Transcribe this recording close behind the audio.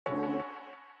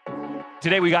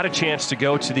Today we got a chance to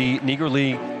go to the Negro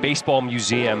League Baseball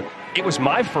Museum. It was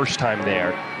my first time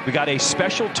there. We got a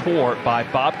special tour by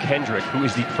Bob Kendrick, who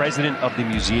is the president of the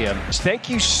museum. Thank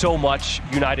you so much,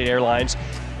 United Airlines.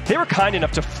 They were kind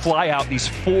enough to fly out these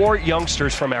 4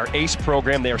 youngsters from our ACE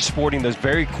program. They are sporting those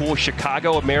very cool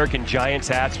Chicago American Giants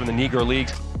hats from the Negro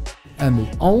Leagues. And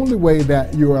the only way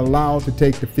that you're allowed to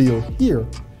take the field here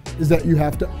is that you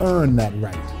have to earn that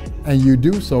right. And you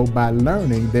do so by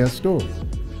learning their story.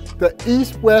 The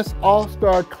East-West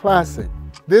All-Star Classic.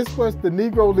 This was the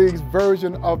Negro Leagues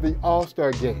version of the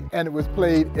All-Star Game, and it was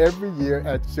played every year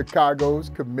at Chicago's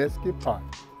Comiskey Park.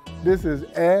 This is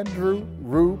Andrew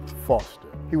Rube Foster.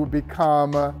 He would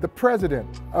become the president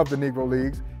of the Negro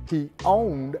Leagues. He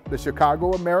owned the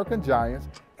Chicago American Giants,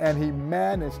 and he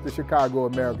managed the Chicago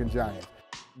American Giants.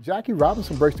 Jackie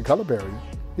Robinson breaks the color barrier.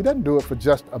 He doesn't do it for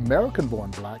just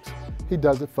American-born blacks. He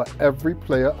does it for every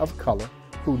player of color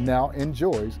who now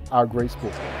enjoys our great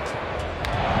sport.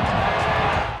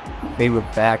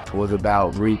 Favorite fact was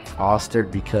about Rube Foster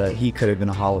because he could have been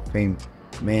a Hall of Fame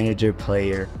manager,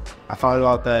 player. I found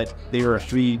out that there were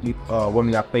 3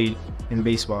 women that played in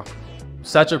baseball.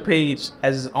 Satchel Paige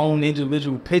has his own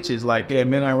individual pitches, like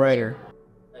Midnight Rider.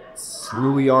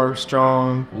 Louis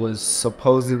Armstrong was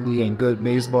supposedly a good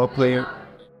baseball player.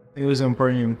 It was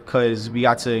important because we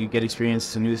got to get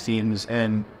experience to new teams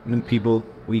and new people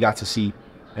we got to see,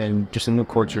 and just a new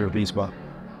culture of baseball.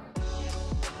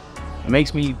 It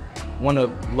makes me want to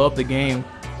love the game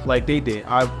like they did.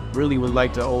 I really would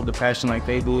like to hold the passion like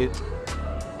they did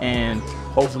and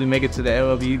hopefully make it to the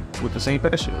NLB with the same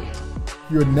passion.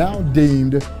 You're now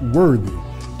deemed worthy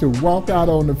to walk out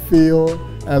on the field,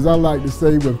 as I like to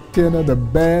say, with 10 of the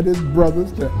baddest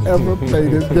brothers to ever play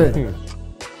this game.